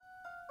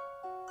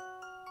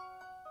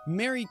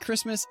Merry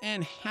Christmas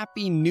and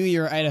Happy New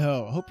Year,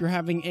 Idaho. Hope you're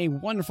having a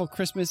wonderful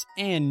Christmas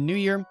and New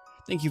Year.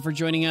 Thank you for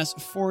joining us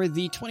for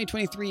the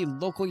 2023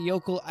 Local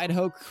Yocal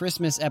Idaho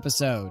Christmas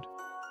episode.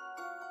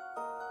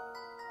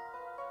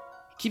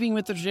 Keeping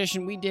with the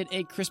tradition, we did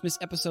a Christmas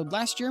episode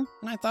last year,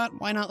 and I thought,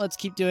 why not let's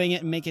keep doing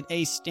it and make it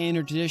a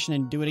standard tradition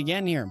and do it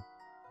again here.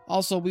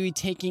 Also, we'll be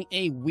taking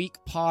a week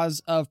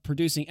pause of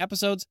producing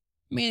episodes,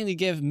 mainly to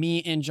give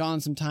me and John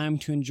some time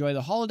to enjoy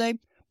the holiday,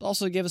 but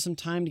also give us some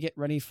time to get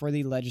ready for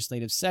the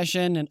legislative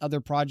session and other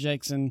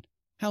projects and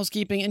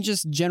housekeeping and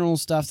just general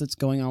stuff that's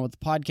going on with the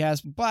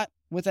podcast. But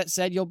with that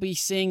said, you'll be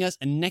seeing us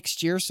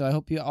next year, so I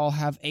hope you all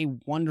have a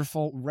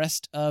wonderful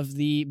rest of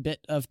the bit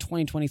of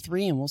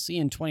 2023, and we'll see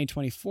you in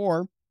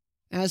 2024.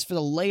 As for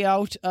the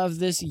layout of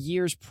this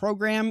year's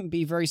program, it'll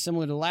be very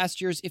similar to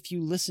last year's if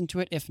you listen to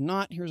it. If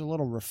not, here's a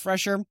little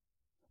refresher.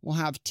 We'll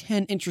have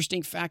 10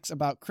 interesting facts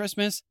about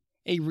Christmas,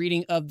 a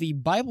reading of the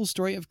Bible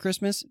story of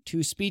Christmas,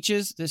 2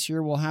 speeches. This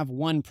year we'll have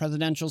 1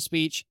 presidential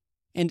speech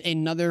and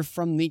another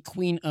from the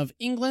Queen of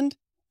England,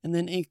 and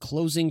then a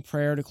closing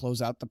prayer to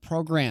close out the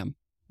program.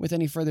 With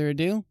any further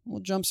ado, we'll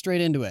jump straight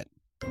into it.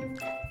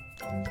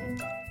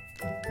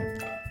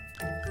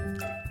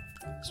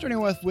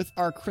 Starting with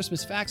our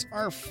Christmas facts,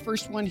 our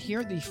first one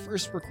here, the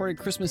first recorded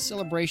Christmas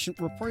celebration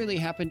reportedly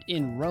happened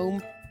in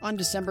Rome on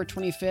December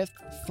 25th,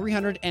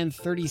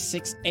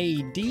 336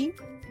 AD.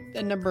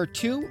 Then number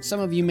 2, some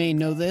of you may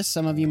know this,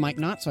 some of you might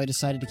not, so I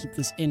decided to keep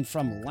this in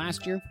from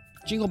last year.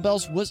 Jingle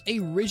Bells was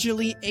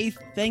originally a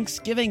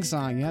Thanksgiving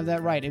song. You have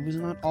that right. It was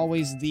not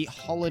always the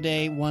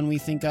holiday one we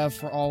think of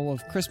for all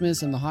of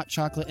Christmas and the hot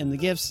chocolate and the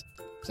gifts.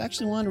 It's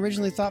actually one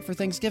originally thought for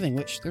Thanksgiving,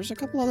 which there's a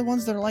couple other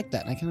ones that are like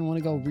that. I kind of want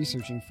to go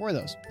researching for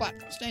those. But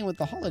staying with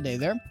the holiday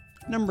there,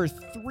 number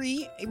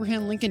 3,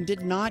 Abraham Lincoln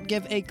did not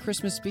give a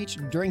Christmas speech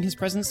during his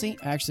presidency.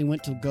 I actually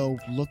went to go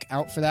look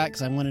out for that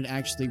because I wanted to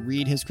actually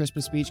read his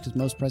Christmas speech because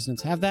most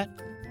presidents have that.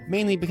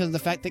 Mainly because of the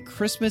fact that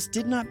Christmas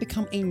did not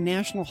become a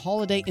national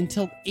holiday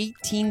until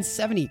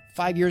 1870,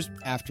 5 years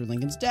after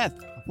Lincoln's death,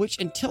 which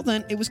until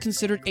then, it was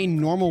considered a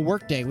normal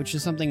workday, which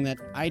is something that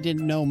I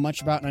didn't know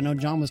much about, and I know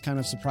John was kind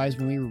of surprised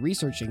when we were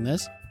researching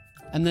this.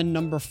 And then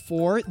number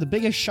 4, the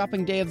biggest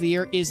shopping day of the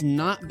year is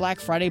not Black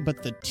Friday,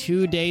 but the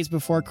 2 days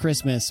before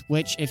Christmas,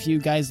 which if you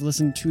guys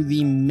listened to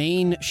the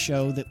main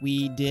show that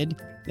we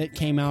did that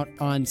came out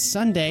on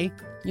Sunday,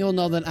 you'll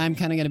know that I'm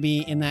kind of going to be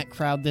in that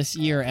crowd this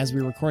year as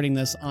we're recording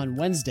this on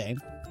Wednesday.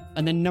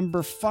 And then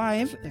number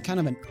 5, kind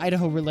of an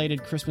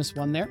Idaho-related Christmas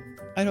one there.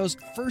 Idaho's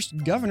first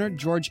governor,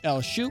 George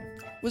L. Shoup,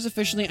 was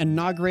officially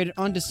inaugurated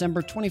on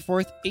December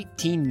 24th,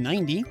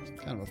 1890.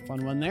 Kind of a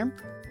fun one there.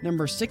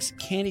 Number 6,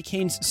 candy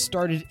canes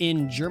started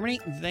in Germany.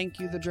 Thank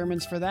you, the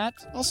Germans, for that.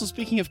 Also,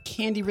 speaking of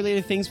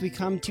candy-related things, we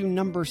come to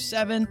number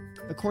 7.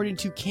 According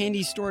to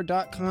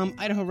CandyStore.com,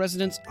 Idaho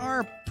residents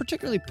are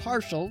particularly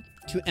partial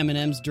to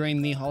M&Ms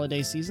during the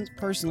holiday seasons.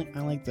 Personally,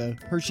 I like the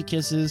Hershey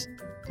Kisses.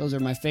 Those are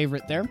my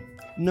favorite there.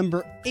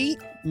 Number 8,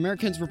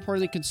 Americans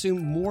reportedly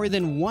consume more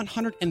than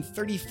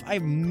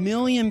 135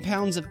 million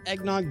pounds of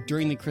eggnog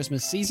during the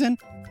Christmas season.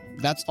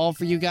 That's all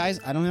for you guys.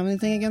 I don't have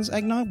anything against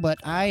eggnog, but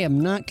I am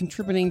not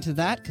contributing to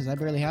that because I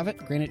barely have it.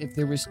 Granted, if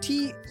there was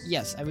tea,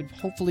 yes, I would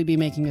hopefully be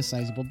making a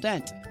sizable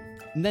dent.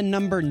 And then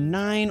number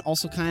 9,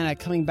 also kind of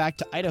coming back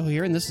to Idaho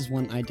here, and this is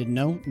one I didn't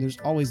know. There's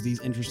always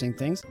these interesting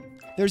things.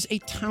 There's a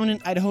town in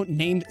Idaho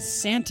named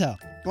Santa.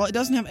 While it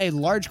doesn't have a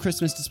large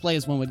Christmas display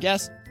as one would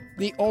guess,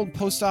 the old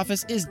post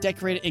office is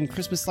decorated in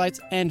Christmas lights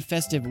and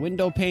festive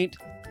window paint,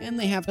 and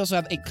they also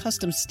have a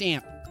custom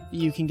stamp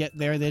you can get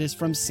there that is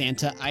from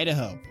Santa,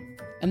 Idaho.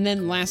 And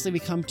then lastly, we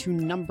come to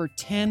number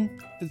 10.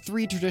 The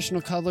 3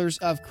 traditional colors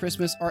of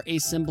Christmas are a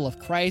symbol of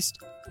Christ.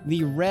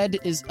 The red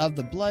is of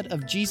the blood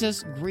of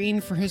Jesus,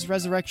 green for his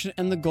resurrection,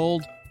 and the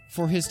gold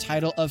for his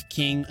title of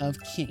King of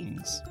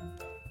Kings.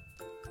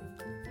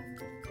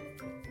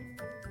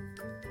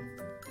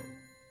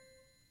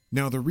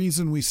 Now, the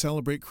reason we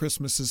celebrate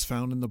Christmas is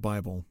found in the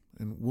Bible,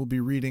 and we'll be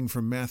reading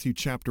from Matthew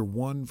chapter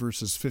 1,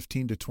 verses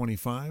 15 to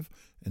 25,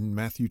 and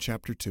Matthew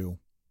chapter 2.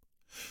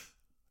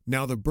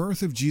 Now the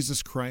birth of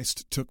Jesus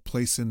Christ took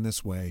place in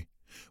this way.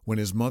 When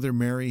his mother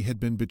Mary had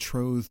been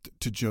betrothed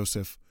to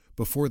Joseph,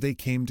 before they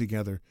came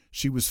together,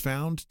 she was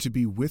found to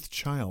be with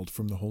child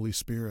from the Holy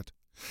Spirit.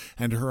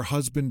 And her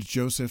husband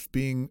Joseph,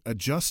 being a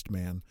just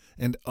man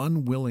and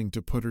unwilling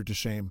to put her to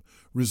shame,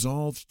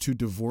 resolved to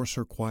divorce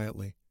her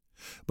quietly.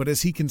 But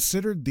as he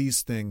considered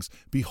these things,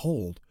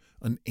 behold,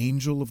 an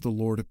angel of the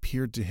Lord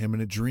appeared to him in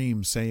a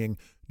dream, saying,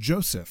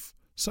 Joseph,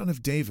 son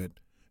of David,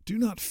 do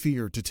not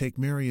fear to take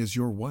Mary as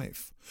your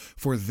wife,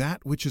 for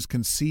that which is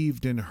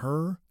conceived in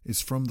her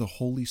is from the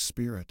Holy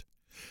Spirit.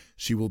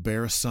 She will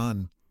bear a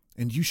son,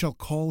 and you shall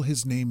call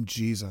his name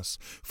Jesus,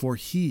 for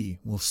he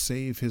will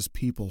save his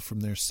people from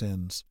their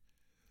sins.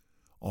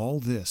 All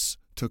this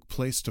took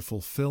place to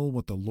fulfill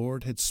what the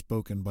Lord had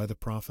spoken by the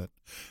prophet.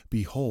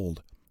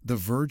 Behold, the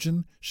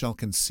virgin shall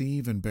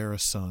conceive and bear a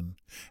son,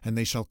 and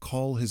they shall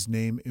call his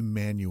name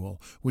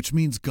Emmanuel, which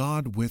means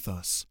God with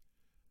us.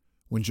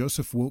 When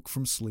Joseph woke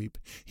from sleep,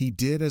 he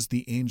did as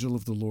the angel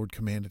of the Lord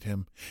commanded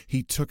him.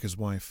 He took his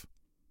wife,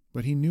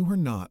 But he knew her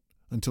not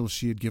until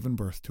she had given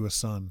birth to a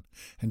son,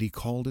 and he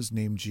called his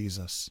name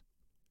Jesus.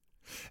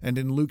 And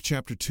in Luke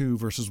chapter 2,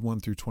 verses 1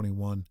 through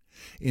 21,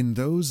 in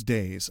those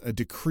days a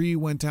decree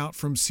went out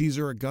from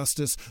Caesar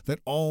Augustus that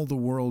all the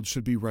world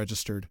should be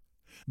registered.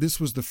 This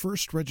was the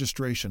first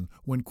registration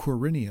when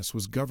Quirinius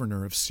was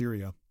governor of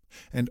Syria.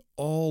 And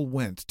all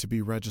went to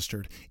be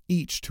registered,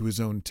 each to his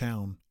own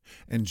town.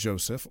 And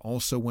Joseph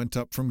also went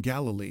up from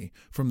Galilee,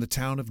 from the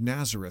town of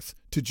Nazareth,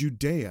 to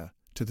Judea,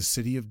 to the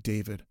city of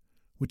David,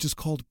 which is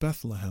called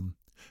Bethlehem,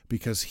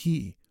 because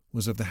he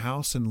was of the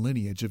house and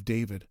lineage of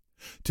David,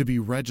 to be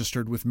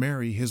registered with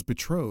Mary his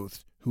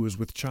betrothed, who was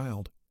with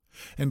child.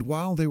 And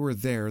while they were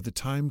there, the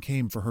time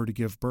came for her to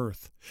give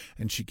birth.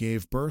 And she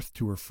gave birth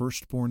to her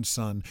firstborn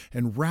son,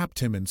 and wrapped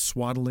him in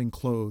swaddling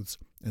clothes,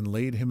 and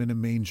laid him in a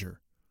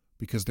manger,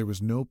 because there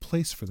was no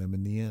place for them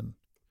in the inn.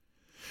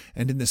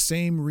 And in the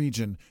same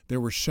region there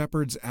were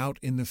shepherds out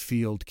in the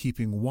field,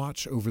 keeping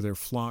watch over their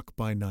flock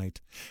by night.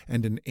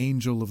 And an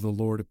angel of the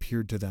Lord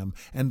appeared to them,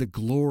 and the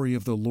glory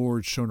of the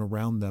Lord shone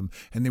around them,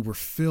 and they were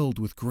filled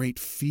with great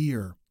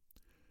fear.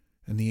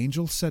 And the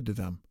angel said to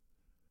them,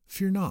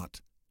 "Fear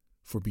not,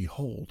 for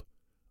behold,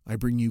 I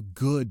bring you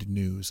good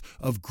news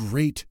of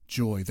great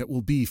joy that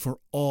will be for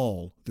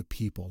all the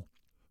people.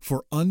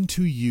 For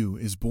unto you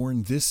is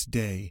born this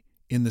day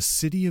in the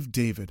city of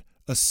David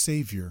a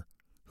Savior,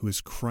 who is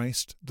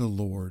Christ the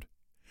Lord.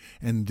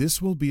 And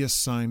this will be a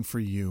sign for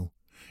you.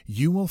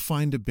 You will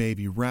find a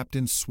baby wrapped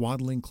in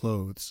swaddling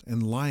clothes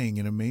and lying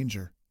in a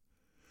manger."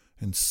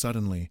 And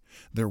suddenly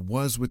there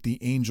was with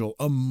the angel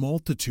a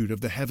multitude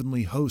of the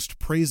heavenly host,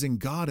 praising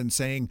God and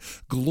saying,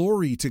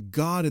 "Glory to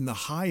God in the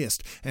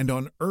highest, and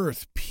on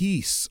earth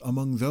peace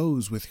among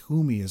those with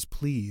whom he is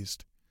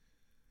pleased."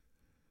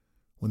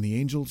 When the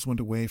angels went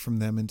away from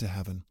them into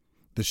heaven,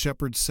 the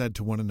shepherds said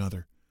to one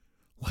another,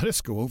 "Let us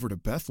go over to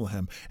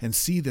Bethlehem and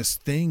see this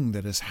thing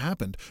that has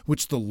happened,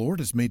 which the Lord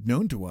has made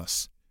known to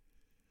us."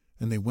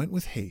 And they went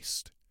with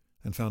haste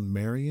and found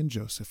Mary and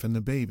Joseph and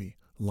the baby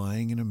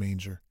lying in a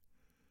manger.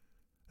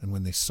 And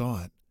when they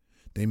saw it,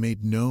 they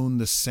made known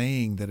the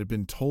saying that had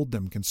been told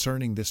them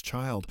concerning this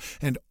child,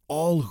 and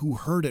all who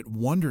heard it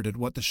wondered at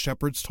what the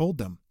shepherds told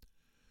them.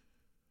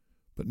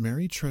 But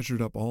Mary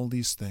treasured up all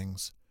these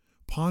things,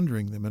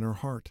 pondering them in her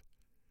heart.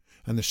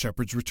 And the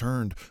shepherds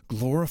returned,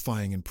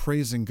 glorifying and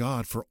praising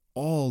God for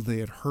all they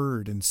had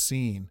heard and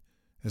seen,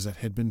 as it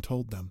had been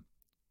told them.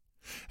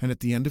 And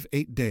at the end of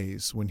 8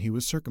 days, when he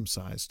was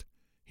circumcised,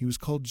 he was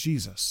called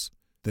Jesus,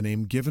 the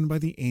name given by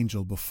the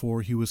angel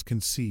before he was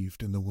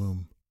conceived in the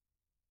womb.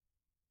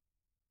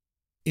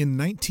 In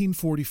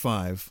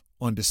 1945,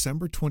 on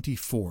December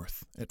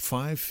 24th at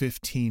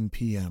 5:15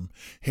 p.m.,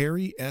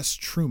 Harry S.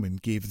 Truman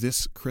gave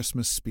this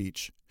Christmas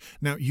speech.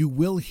 Now, you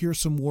will hear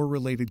some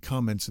war-related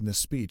comments in this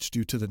speech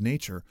due to the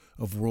nature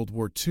of World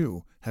War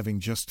II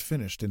having just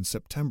finished in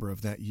September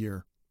of that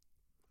year.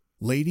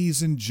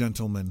 Ladies and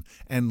gentlemen,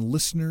 and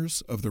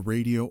listeners of the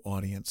radio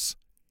audience,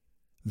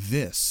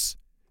 this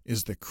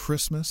is the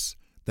Christmas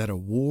that a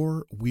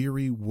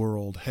war-weary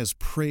world has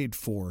prayed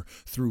for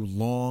through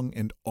long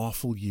and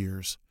awful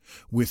years.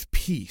 With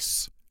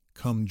peace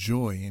come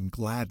joy and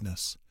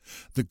gladness.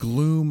 The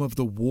gloom of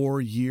the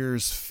war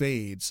years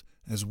fades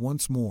as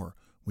once more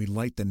we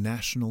light the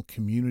national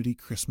community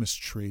Christmas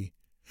tree.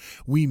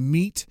 We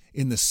meet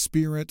in the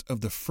spirit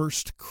of the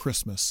first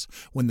Christmas,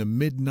 when the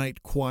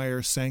midnight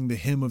choir sang the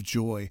hymn of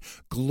joy,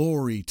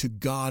 "Glory to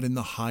God in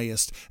the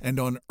highest, and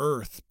on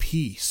earth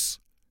peace,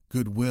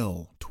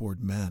 goodwill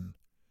toward men."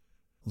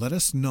 Let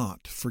us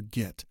not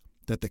forget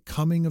that the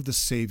coming of the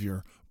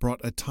Savior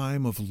brought a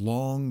time of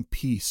long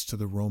peace to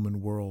the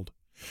Roman world.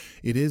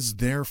 It is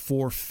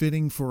therefore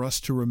fitting for us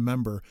to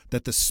remember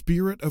that the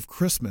spirit of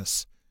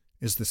Christmas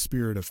is the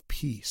spirit of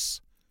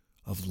peace,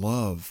 of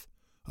love,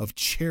 of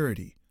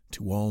charity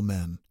to all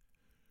men.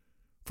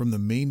 From the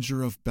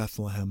manger of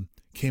Bethlehem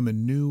came a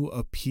new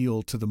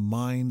appeal to the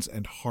minds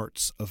and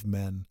hearts of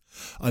men.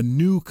 "A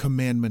new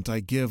commandment I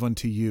give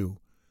unto you,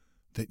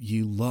 that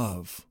ye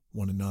love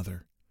one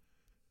another."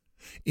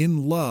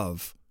 In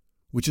love,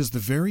 which is the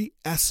very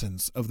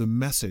essence of the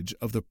message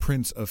of the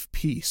Prince of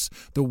Peace,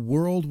 the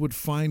world would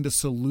find a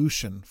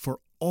solution for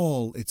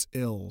all its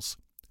ills.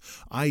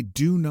 I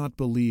do not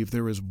believe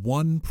there is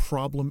one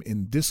problem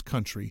in this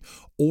country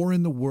or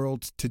in the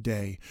world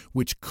today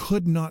which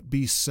could not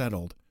be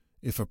settled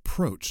if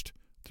approached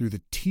through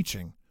the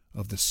teaching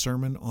of the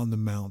Sermon on the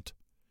Mount.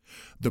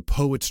 The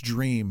poet's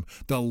dream,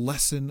 the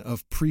lesson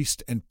of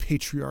priest and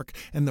patriarch,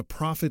 and the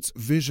prophet's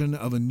vision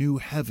of a new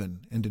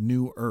heaven and a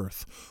new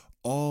earth,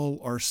 all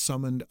are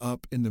summoned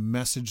up in the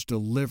message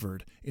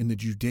delivered in the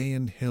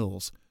Judean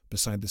hills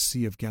beside the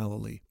Sea of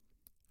Galilee.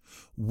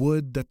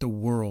 Would that the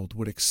world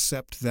would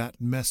accept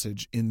that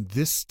message in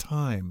this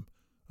time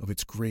of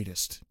its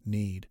greatest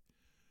need.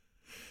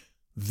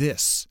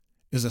 This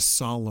is a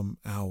solemn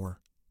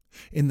hour.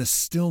 In the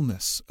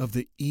stillness of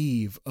the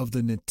eve of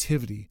the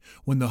Nativity,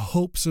 when the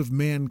hopes of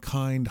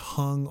mankind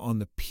hung on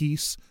the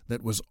peace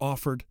that was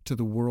offered to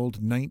the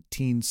world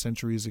 19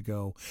 centuries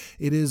ago,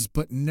 it is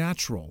but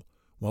natural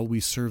while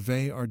we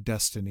survey our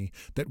destiny,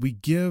 that we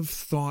give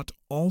thought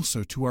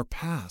also to our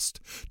past,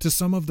 to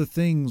some of the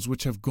things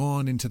which have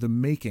gone into the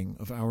making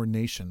of our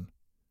nation.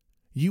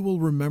 You will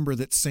remember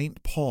that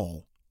St.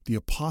 Paul, the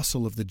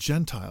apostle of the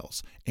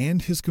Gentiles,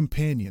 and his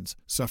companions,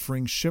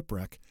 suffering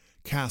shipwreck,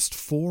 cast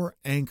 4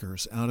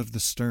 anchors out of the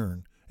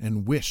stern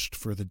and wished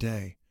for the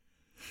day.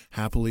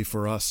 Happily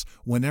for us,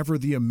 whenever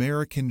the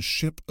American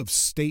ship of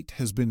state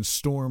has been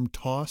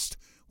storm-tossed,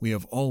 we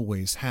have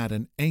always had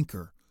an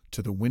anchor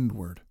to the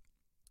windward.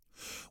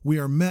 We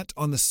are met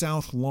on the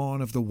south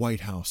lawn of the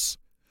White House.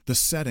 The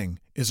setting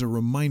is a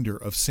reminder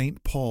of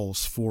St.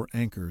 Paul's 4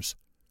 anchors.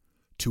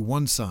 To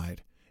one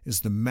side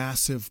is the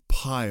massive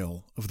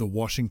pile of the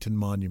Washington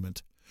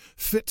Monument,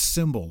 fit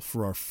symbol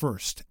for our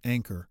first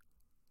anchor.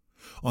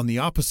 On the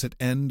opposite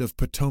end of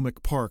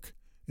Potomac Park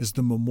is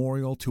the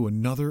memorial to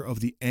another of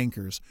the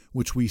anchors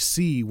which we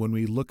see when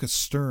we look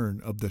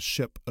astern of the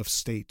ship of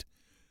state,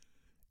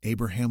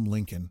 Abraham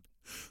Lincoln,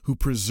 who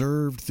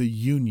preserved the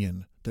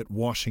Union that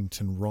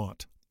Washington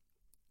wrought.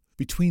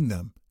 Between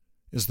them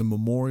is the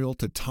memorial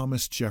to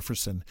Thomas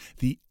Jefferson,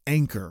 the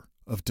anchor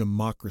of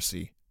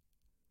democracy.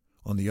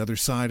 On the other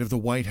side of the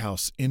White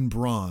House, in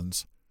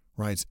bronze,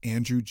 rides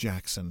Andrew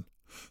Jackson,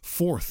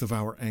 4th of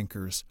our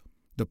anchors,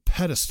 the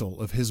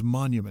pedestal of his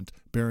monument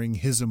bearing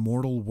his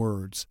immortal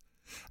words,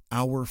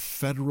 "Our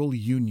federal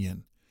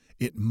union,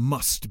 it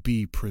must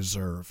be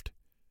preserved."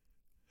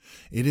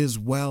 It is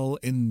well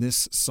in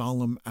this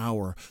solemn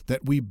hour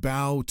that we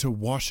bow to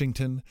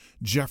Washington,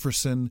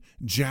 Jefferson,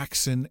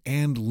 Jackson,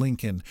 and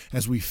Lincoln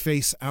as we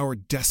face our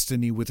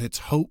destiny with its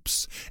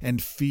hopes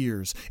and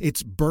fears,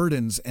 its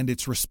burdens and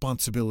its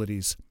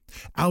responsibilities.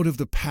 Out of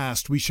the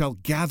past we shall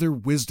gather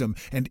wisdom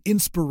and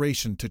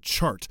inspiration to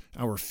chart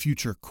our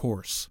future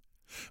course.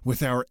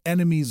 With our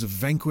enemies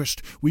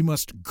vanquished, we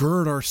must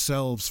gird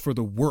ourselves for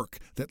the work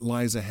that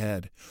lies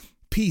ahead.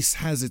 Peace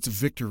has its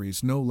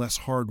victories no less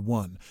hard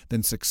won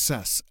than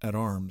success at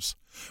arms.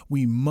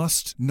 We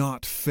must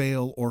not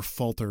fail or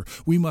falter.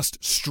 We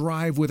must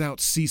strive without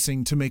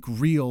ceasing to make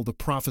real the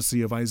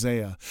prophecy of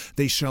Isaiah.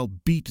 They shall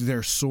beat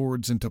their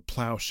swords into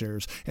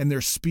plowshares and their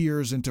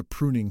spears into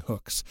pruning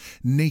hooks.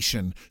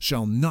 Nation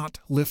shall not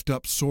lift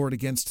up sword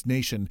against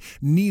nation,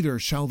 neither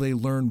shall they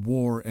learn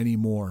war any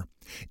more.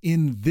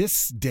 In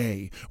this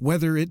day,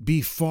 whether it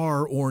be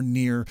far or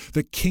near,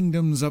 the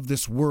kingdoms of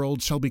this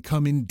world shall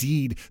become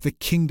indeed the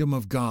kingdom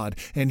of God,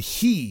 and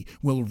he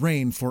will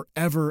reign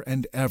forever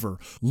and ever,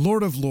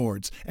 Lord of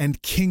lords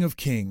and King of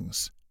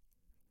kings.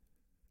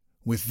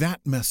 With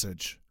that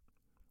message,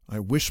 I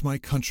wish my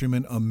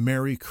countrymen a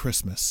Merry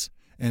Christmas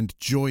and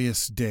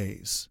joyous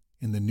days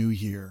in the new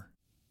year.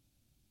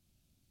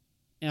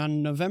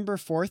 On November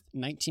 4th,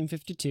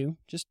 1952,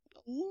 just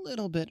a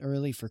little bit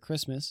early for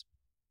Christmas,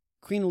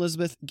 Queen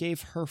Elizabeth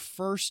gave her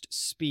first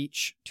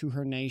speech to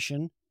her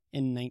nation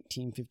in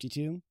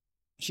 1952.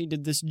 She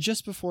did this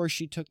just before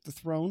she took the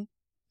throne.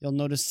 You'll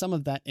notice some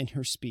of that in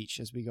her speech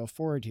as we go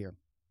forward here.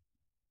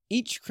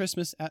 Each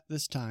Christmas at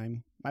this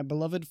time, my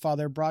beloved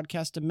father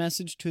broadcast a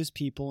message to his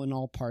people in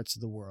all parts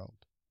of the world.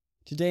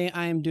 Today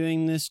I am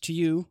doing this to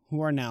you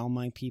who are now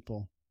my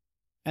people.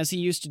 As he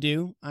used to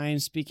do, I am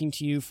speaking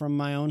to you from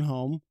my own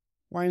home,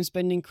 where I am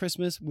spending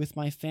Christmas with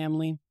my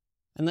family.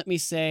 And let me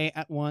say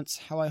at once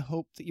how I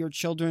hope that your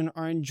children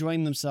are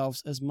enjoying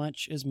themselves as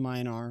much as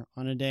mine are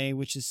on a day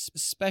which is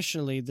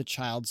especially the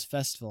child's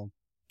festival,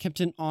 kept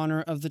in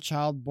honor of the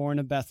child born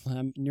of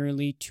Bethlehem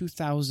nearly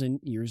 2,000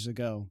 years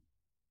ago.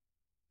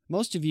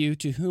 Most of you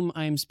to whom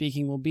I am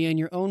speaking will be in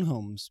your own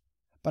homes,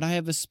 but I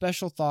have a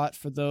special thought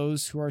for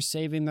those who are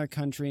saving their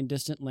country in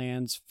distant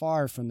lands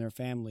far from their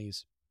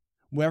families.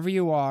 Wherever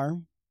you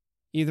are,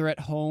 either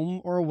at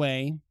home or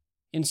away,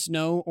 in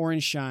snow or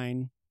in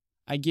shine,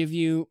 I give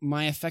you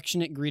my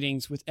affectionate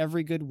greetings with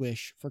every good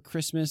wish for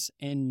Christmas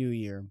and New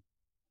Year.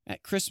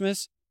 At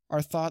Christmas,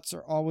 our thoughts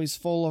are always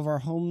full of our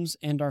homes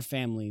and our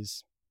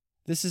families.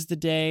 This is the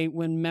day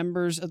when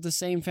members of the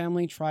same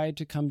family try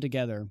to come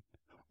together,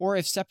 or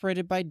if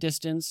separated by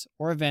distance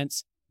or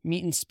events,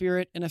 meet in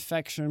spirit and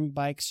affection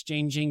by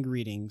exchanging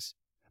greetings.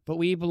 But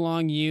we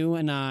belong, you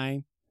and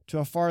I, to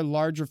a far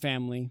larger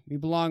family. We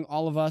belong,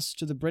 all of us,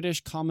 to the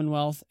British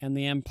Commonwealth and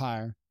the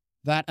Empire,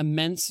 that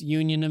immense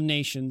union of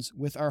nations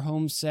with our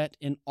homes set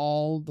in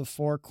all the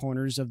 4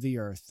 corners of the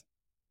earth.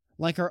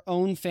 Like our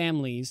own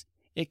families,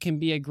 it can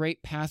be a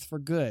great path for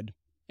good,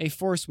 a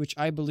force which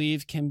I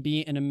believe can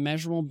be an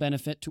immeasurable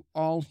benefit to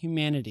all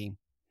humanity.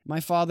 My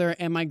father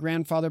and my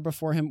grandfather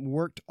before him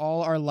worked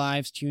all our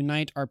lives to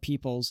unite our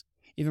peoples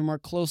even more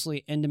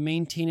closely and to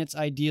maintain its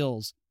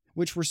ideals,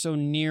 which were so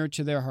near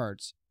to their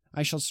hearts.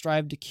 I shall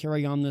strive to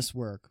carry on this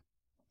work.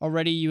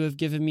 Already you have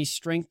given me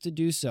strength to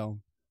do so.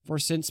 For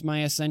since my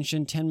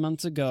ascension 10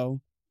 months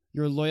ago,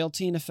 your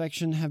loyalty and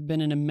affection have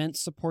been an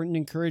immense support and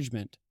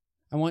encouragement.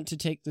 I want to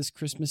take this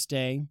Christmas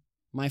Day,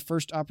 my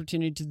first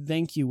opportunity, to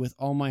thank you with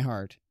all my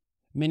heart.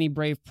 Many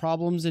brave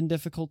problems and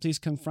difficulties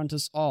confront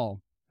us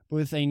all, but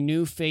with a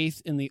new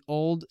faith in the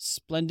old,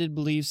 splendid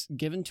beliefs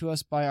given to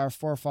us by our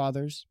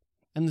forefathers,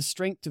 and the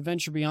strength to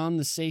venture beyond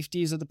the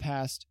safeties of the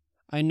past,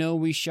 I know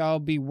we shall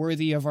be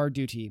worthy of our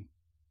duty.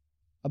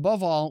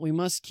 Above all, we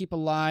must keep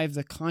alive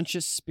the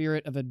conscious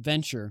spirit of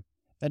adventure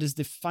that is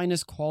the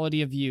finest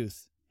quality of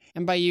youth.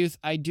 And by youth,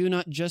 I do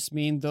not just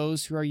mean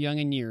those who are young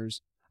in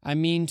years. I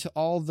mean to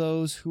all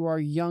those who are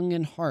young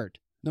in heart,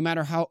 no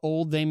matter how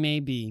old they may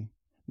be.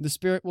 The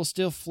spirit will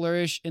still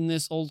flourish in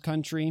this old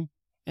country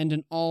and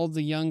in all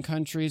the young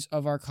countries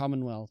of our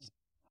Commonwealth.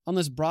 On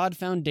this broad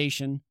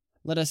foundation,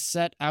 let us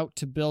set out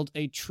to build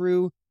a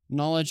true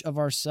knowledge of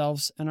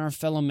ourselves and our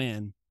fellow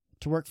man,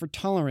 to work for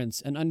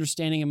tolerance and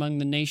understanding among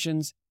the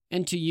nations,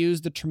 and to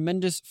use the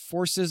tremendous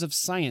forces of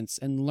science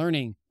and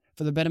learning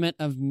for the betterment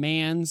of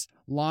man's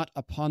lot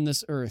upon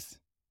this earth.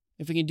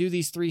 If we can do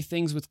these three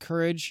things with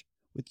courage,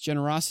 with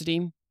generosity,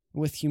 and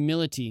with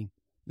humility,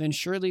 then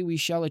surely we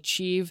shall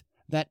achieve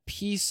that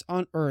peace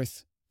on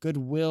earth,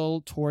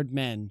 goodwill toward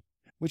men,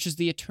 which is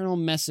the eternal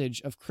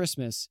message of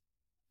Christmas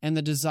and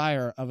the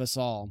desire of us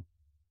all.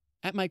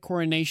 At my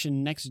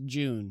coronation next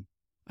June,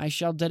 I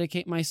shall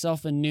dedicate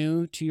myself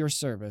anew to your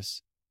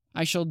service.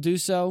 I shall do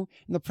so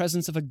in the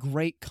presence of a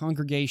great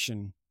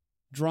congregation,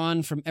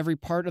 drawn from every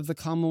part of the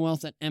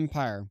Commonwealth and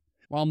Empire,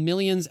 while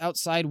millions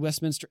outside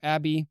Westminster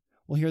Abbey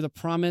will hear the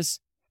promise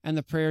and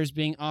the prayers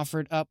being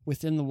offered up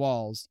within the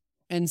walls,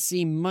 and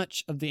see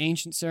much of the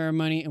ancient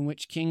ceremony in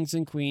which kings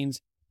and queens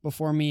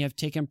before me have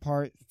taken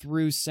part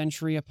through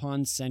century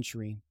upon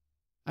century.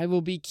 I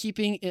will be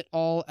keeping it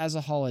all as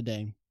a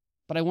holiday,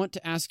 but I want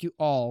to ask you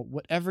all,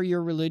 whatever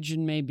your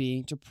religion may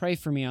be, to pray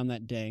for me on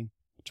that day,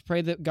 to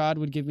pray that God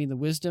would give me the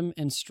wisdom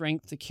and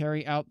strength to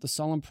carry out the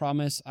solemn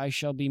promise I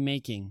shall be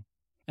making,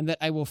 and that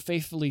I will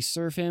faithfully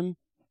serve him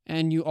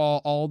and you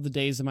all the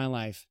days of my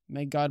life.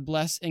 May God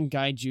bless and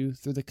guide you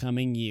through the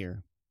coming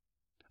year.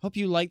 Hope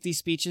you liked these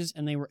speeches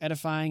and they were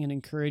edifying and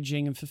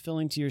encouraging and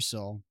fulfilling to your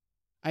soul.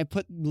 I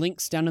put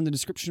links down in the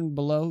description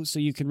below so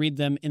you can read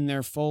them in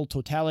their full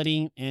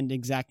totality and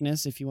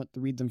exactness if you want to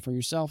read them for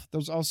yourself.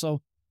 There's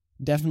also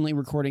definitely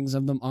recordings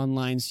of them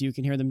online so you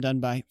can hear them done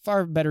by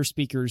far better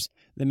speakers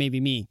than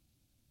maybe me.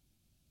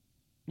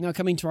 Now,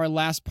 coming to our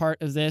last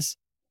part of this,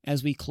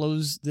 as we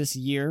close this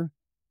year,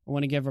 I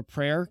want to give a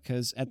prayer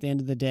because at the end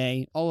of the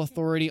day, all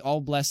authority,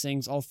 all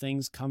blessings, all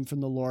things come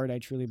from the Lord. I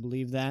truly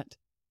believe that.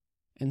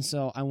 And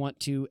so I want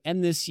to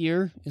end this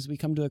year as we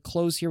come to a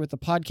close here with the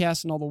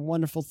podcast and all the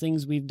wonderful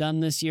things we've done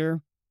this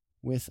year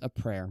with a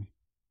prayer.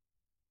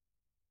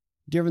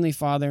 Dear Heavenly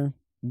Father,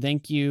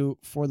 thank you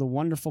for the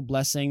wonderful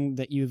blessing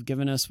that you've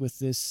given us with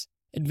this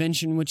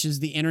invention, which is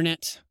the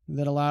internet,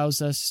 that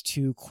allows us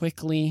to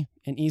quickly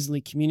and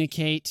easily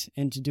communicate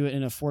and to do it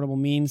in affordable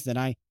means that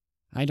I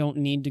don't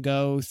need to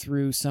go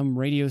through some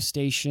radio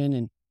station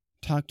and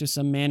talk to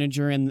some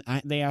manager and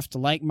they have to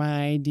like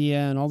my idea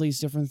and all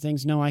these different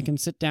things. No, I can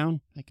sit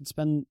down, I can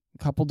spend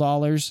a couple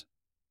dollars,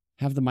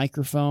 have the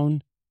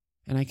microphone,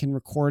 and I can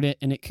record it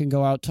and it can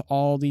go out to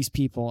all these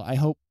people. I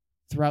hope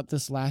throughout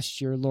this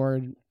last year,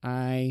 Lord,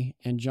 I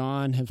and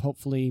John have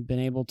hopefully been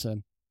able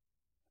to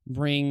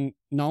bring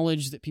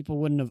knowledge that people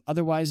wouldn't have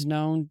otherwise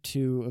known,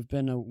 to have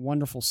been a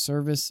wonderful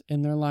service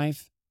in their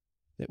life,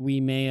 that we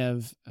may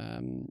have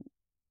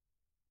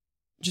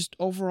just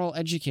overall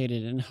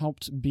educated and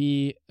helped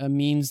be a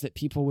means that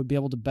people would be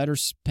able to better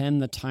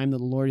spend the time that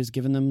the Lord has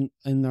given them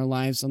in their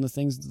lives on the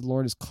things that the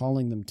Lord is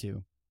calling them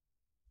to.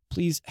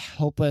 Please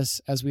help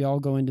us as we all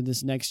go into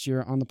this next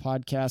year on the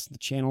podcast, the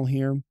channel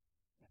here,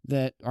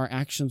 that our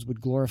actions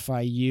would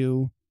glorify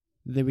you,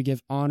 that they would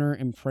give honor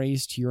and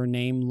praise to your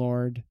name,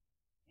 Lord,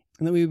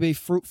 and that we would be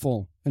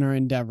fruitful in our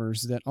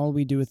endeavors, that all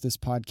we do with this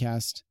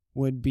podcast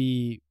would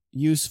be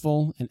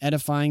useful and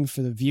edifying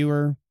for the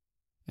viewer.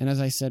 And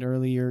as I said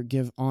earlier,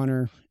 give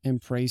honor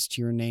and praise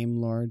to your name,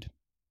 Lord.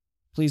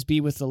 Please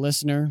be with the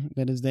listener,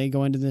 that as they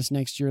go into this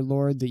next year,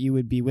 Lord, that you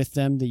would be with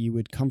them, that you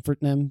would comfort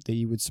them, that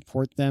you would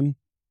support them.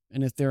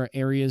 And if there are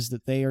areas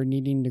that they are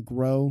needing to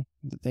grow,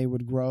 that they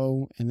would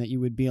grow, and that you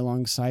would be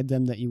alongside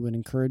them, that you would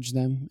encourage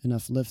them and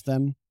uplift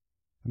them.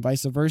 And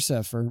vice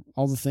versa, for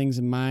all the things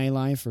in my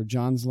life or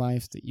John's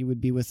life, that you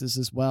would be with us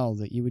as well,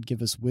 that you would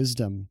give us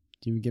wisdom,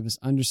 that you would give us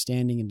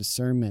understanding and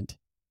discernment,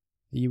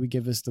 that you would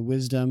give us the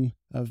wisdom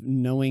of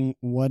knowing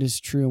what is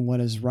true and what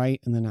is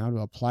right, and then how to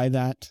apply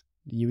that.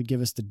 You would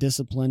give us the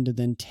discipline to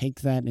then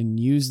take that and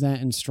use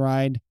that in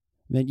stride,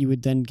 that you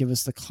would then give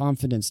us the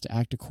confidence to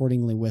act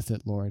accordingly with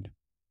it, Lord.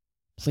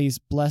 Please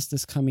bless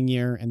this coming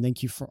year, and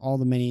thank you for all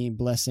the many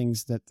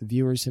blessings that the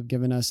viewers have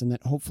given us and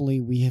that hopefully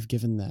we have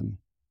given them.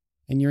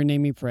 In your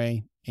name we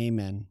pray,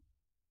 amen.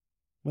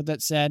 With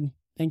that said,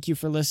 thank you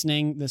for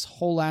listening this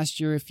whole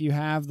last year, if you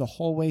have, the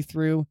whole way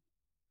through.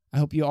 I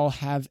hope you all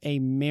have a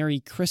Merry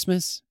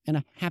Christmas and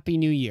a Happy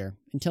New Year.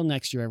 Until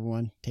next year,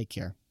 everyone, take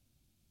care.